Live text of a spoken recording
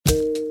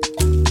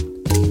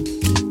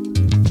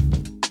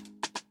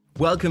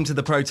Welcome to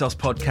the Protos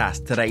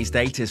Podcast. Today's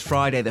date is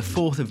Friday the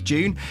 4th of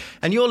June,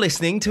 and you're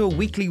listening to a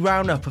weekly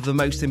roundup of the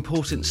most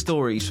important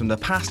stories from the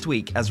past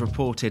week as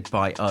reported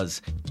by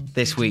us.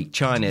 This week,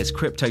 China's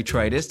crypto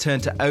traders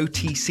turned to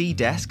OTC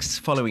desks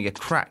following a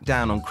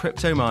crackdown on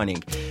crypto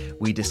mining.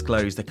 We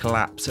disclose the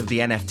collapse of the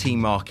NFT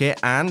market,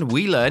 and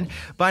we learn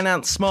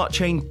Binance Smart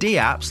Chain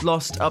dApps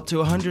lost up to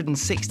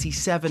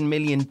 $167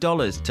 million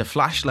to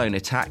flash loan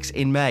attacks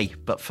in May.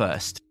 But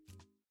first,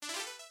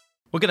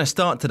 we're going to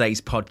start today's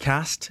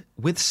podcast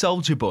with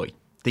Soulja Boy.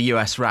 The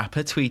US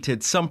rapper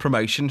tweeted some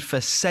promotion for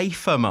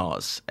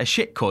SaferMars, a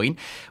shitcoin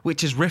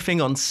which is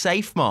riffing on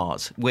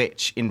SafeMars,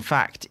 which in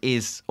fact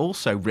is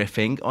also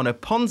riffing on a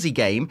Ponzi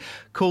game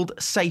called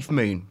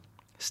SafeMoon.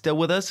 Still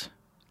with us?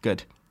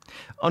 Good.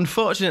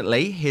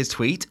 Unfortunately, his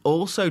tweet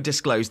also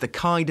disclosed the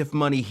kind of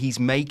money he's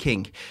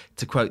making.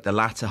 To quote the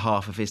latter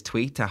half of his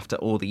tweet after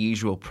all the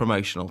usual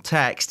promotional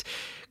text,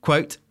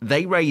 quote,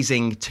 "They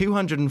raising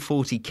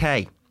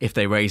 240k. If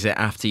they raise it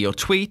after your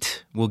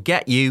tweet, we'll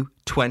get you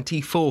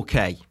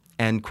 24k,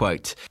 end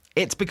quote.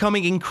 It's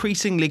becoming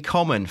increasingly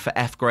common for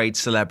F-grade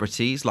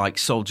celebrities like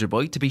Soulja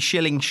Boy to be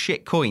shilling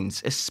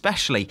shitcoins,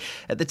 especially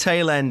at the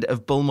tail end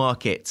of bull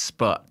markets.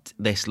 But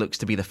this looks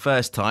to be the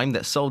first time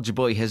that Soulja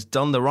Boy has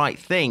done the right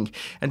thing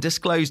and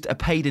disclosed a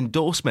paid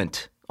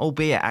endorsement,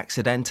 albeit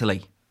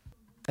accidentally.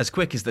 As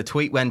quick as the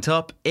tweet went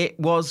up, it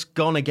was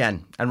gone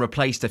again and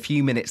replaced a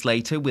few minutes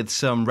later with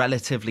some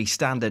relatively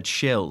standard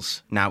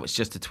shills. Now it's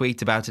just a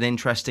tweet about an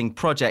interesting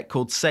project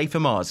called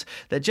SaferMars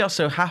that just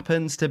so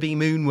happens to be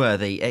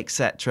moonworthy,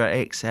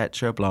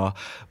 etc., blah,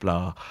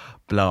 blah,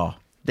 blah.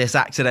 This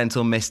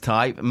accidental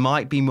mistype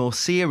might be more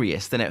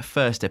serious than it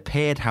first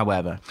appeared,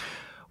 however.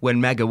 When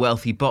mega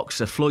wealthy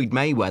boxer Floyd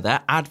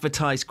Mayweather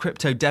advertised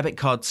crypto debit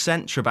card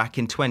Centra back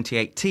in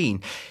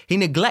 2018, he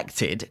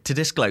neglected to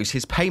disclose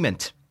his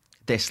payment.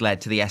 This led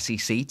to the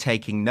SEC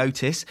taking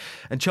notice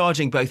and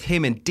charging both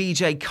him and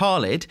DJ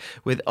Khaled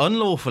with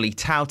unlawfully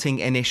touting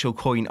initial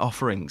coin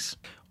offerings.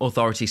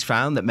 Authorities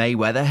found that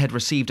Mayweather had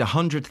received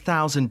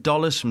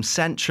 $100,000 from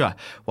Centra,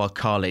 while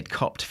Khaled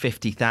copped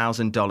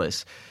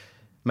 $50,000.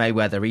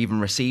 Mayweather even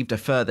received a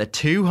further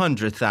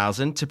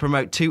 $200,000 to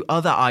promote two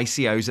other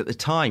ICOs at the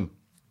time.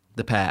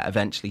 The pair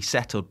eventually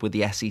settled with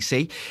the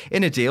SEC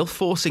in a deal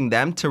forcing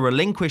them to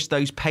relinquish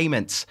those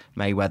payments.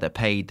 Mayweather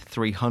paid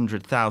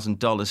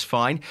 $300,000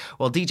 fine,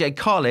 while DJ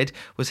Khaled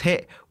was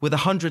hit with a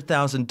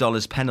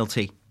 $100,000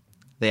 penalty.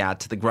 They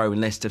add to the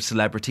growing list of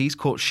celebrities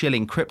caught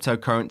shilling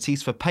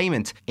cryptocurrencies for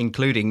payment,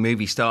 including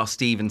movie star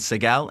Steven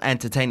Seagal,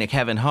 entertainer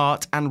Kevin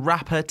Hart, and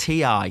rapper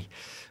T.I.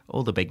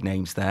 All the big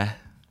names there.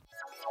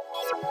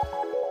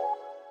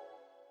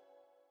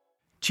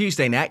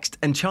 Tuesday next,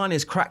 and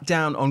China's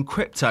crackdown on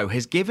crypto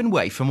has given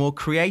way for more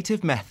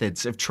creative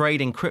methods of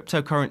trading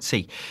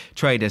cryptocurrency.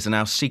 Traders are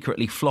now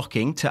secretly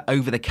flocking to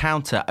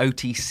over-the-counter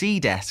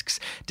OTC desks,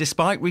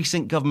 despite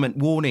recent government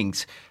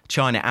warnings.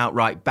 China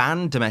outright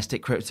banned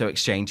domestic crypto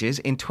exchanges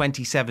in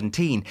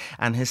 2017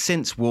 and has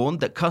since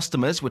warned that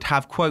customers would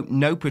have, quote,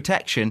 no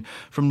protection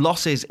from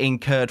losses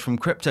incurred from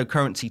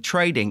cryptocurrency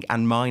trading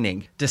and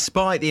mining.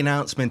 Despite the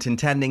announcement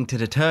intending to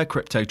deter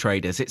crypto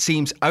traders, it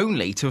seems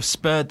only to have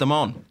spurred them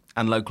on.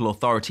 And local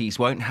authorities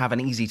won't have an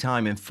easy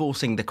time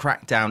enforcing the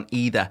crackdown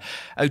either.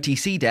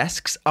 OTC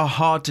desks are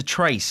hard to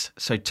trace,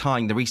 so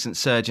tying the recent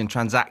surge in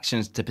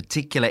transactions to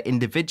particular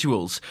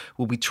individuals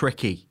will be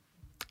tricky.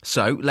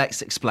 So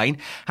let's explain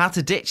how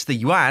to ditch the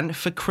yuan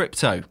for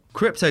crypto.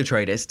 Crypto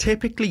traders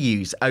typically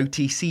use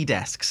OTC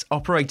desks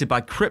operated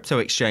by crypto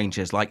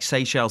exchanges like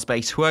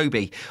Seychelles-based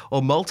Huobi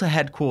or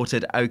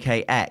Malta-headquartered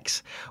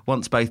OKX.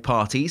 Once both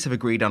parties have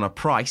agreed on a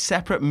price,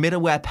 separate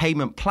middleware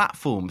payment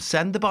platforms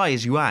send the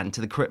buyer's yuan to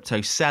the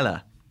crypto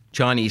seller.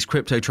 Chinese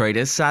crypto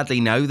traders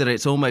sadly know that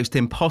it's almost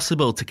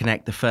impossible to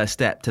connect the first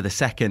step to the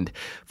second.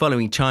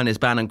 Following China's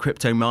ban on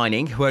crypto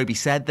mining, Huobi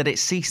said that it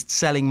ceased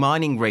selling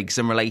mining rigs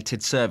and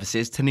related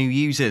services to new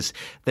users.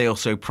 They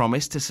also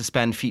promised to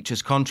suspend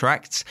futures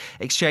contracts,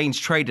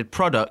 exchange traded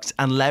products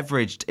and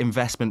leveraged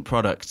investment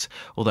products.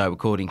 Although,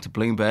 according to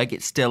Bloomberg,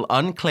 it's still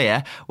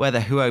unclear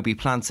whether Huobi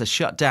plans to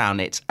shut down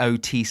its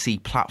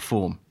OTC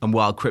platform. And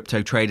while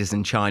crypto traders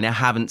in China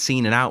haven't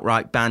seen an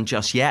outright ban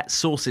just yet,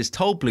 sources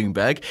told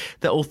Bloomberg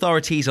that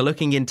authorities are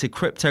looking into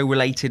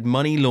crypto-related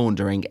money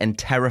laundering and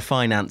terror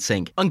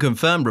financing.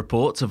 Unconfirmed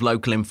reports of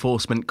local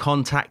enforcement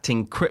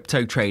contacting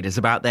crypto traders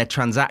about their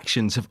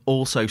transactions have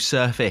also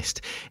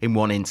surfaced. In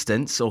one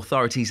instance,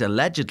 authorities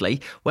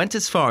allegedly went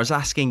as far as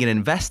asking an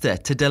investor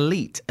to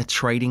delete a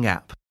trading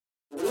app.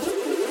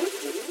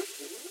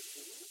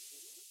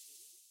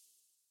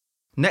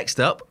 Next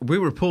up, we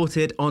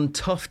reported on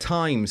tough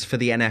times for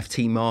the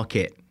NFT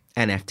market.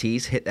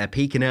 NFTs hit their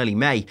peak in early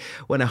May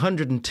when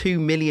 $102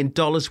 million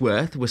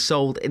worth was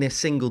sold in a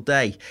single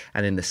day,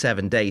 and in the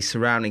 7 days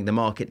surrounding the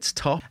market's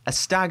top, a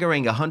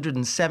staggering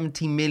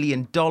 $170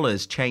 million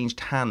changed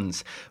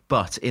hands.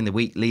 But in the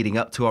week leading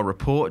up to our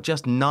report,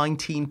 just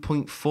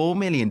 $19.4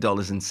 million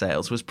in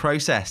sales was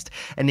processed,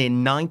 a near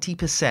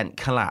 90%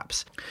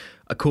 collapse.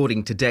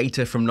 According to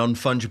data from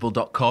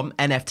nonfungible.com,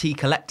 NFT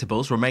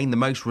collectibles remain the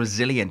most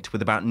resilient,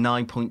 with about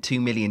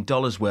 $9.2 million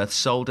worth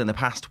sold in the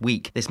past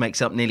week. This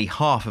makes up nearly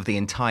half of the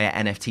entire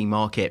NFT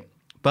market.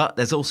 But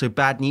there's also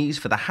bad news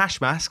for the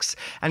Hashmasks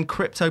and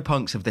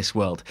CryptoPunks of this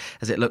world,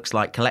 as it looks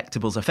like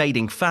collectibles are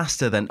fading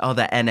faster than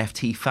other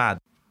NFT fads.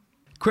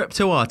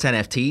 Crypto art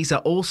NFTs are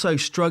also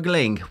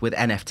struggling, with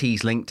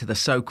NFTs linked to the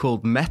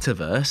so-called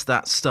metaverse,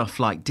 that's stuff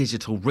like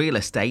digital real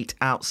estate,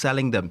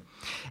 outselling them.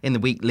 In the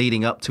week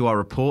leading up to our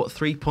report,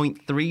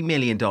 $3.3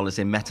 million in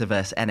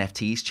metaverse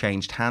NFTs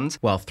changed hands,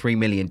 while $3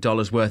 million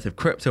worth of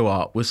crypto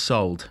art was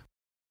sold.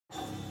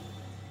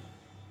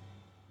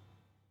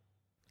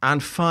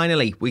 And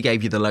finally, we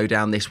gave you the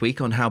lowdown this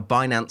week on how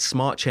Binance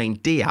Smart Chain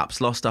dApps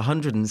lost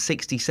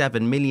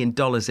 $167 million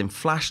in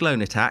flash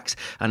loan attacks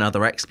and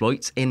other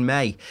exploits in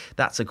May.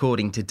 That's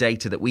according to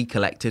data that we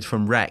collected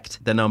from Rekt.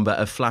 The number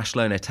of flash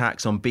loan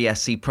attacks on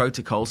BSC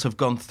protocols have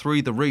gone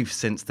through the roof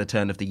since the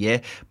turn of the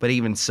year, but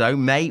even so,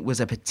 May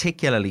was a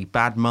particularly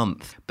bad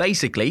month.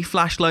 Basically,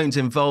 flash loans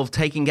involve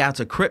taking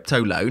out a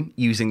crypto loan,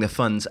 using the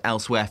funds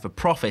elsewhere for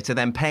profit, and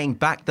then paying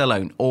back the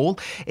loan, all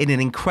in an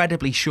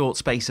incredibly short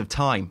space of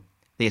time.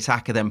 The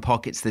attacker then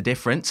pockets the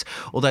difference,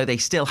 although they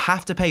still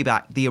have to pay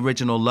back the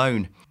original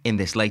loan. In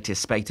this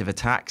latest spate of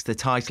attacks, the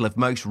title of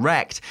most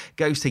wrecked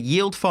goes to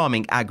yield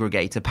farming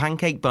aggregator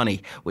Pancake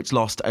Bunny, which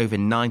lost over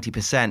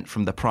 90%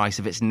 from the price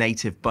of its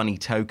native Bunny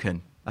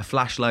token. A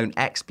flash loan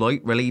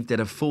exploit relieved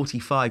it of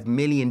 $45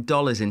 million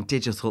in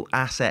digital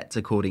assets,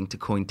 according to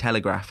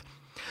Cointelegraph.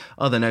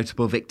 Other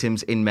notable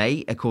victims in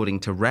May, according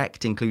to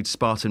Rekt, include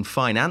Spartan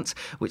Finance,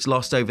 which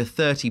lost over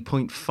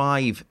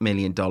 $30.5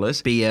 million,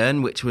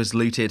 Beeearn, which was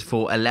looted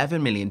for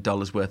 $11 million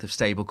worth of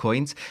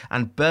stablecoins,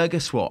 and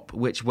BurgerSwap,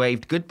 which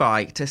waved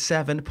goodbye to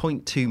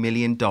 $7.2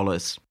 million.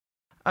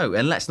 Oh,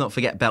 and let's not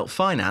forget Belt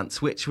Finance,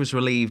 which was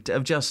relieved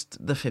of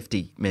just the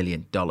 $50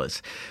 million.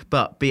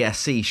 But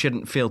BSC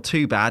shouldn't feel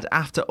too bad.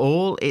 After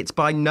all, it's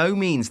by no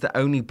means the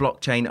only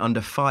blockchain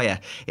under fire.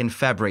 In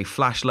February,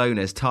 flash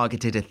loaners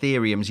targeted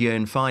Ethereum's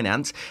Yearn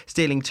Finance,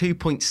 stealing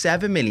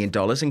 $2.7 million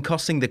and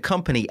costing the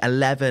company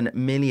 $11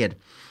 million.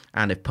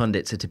 And if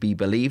pundits are to be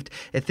believed,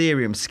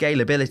 Ethereum's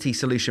scalability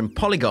solution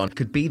Polygon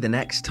could be the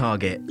next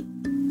target.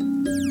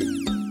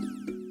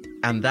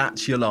 And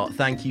that's your lot.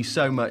 Thank you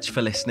so much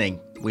for listening.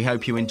 We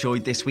hope you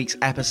enjoyed this week's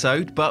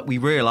episode, but we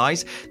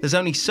realise there's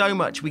only so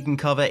much we can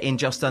cover in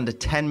just under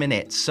 10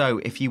 minutes. So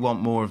if you want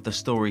more of the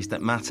stories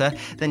that matter,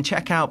 then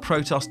check out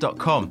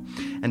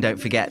Protos.com. And don't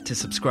forget to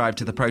subscribe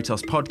to the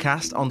Protos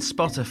podcast on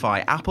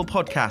Spotify, Apple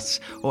Podcasts,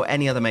 or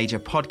any other major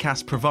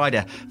podcast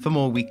provider for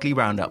more weekly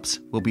roundups.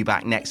 We'll be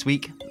back next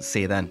week.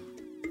 See you then.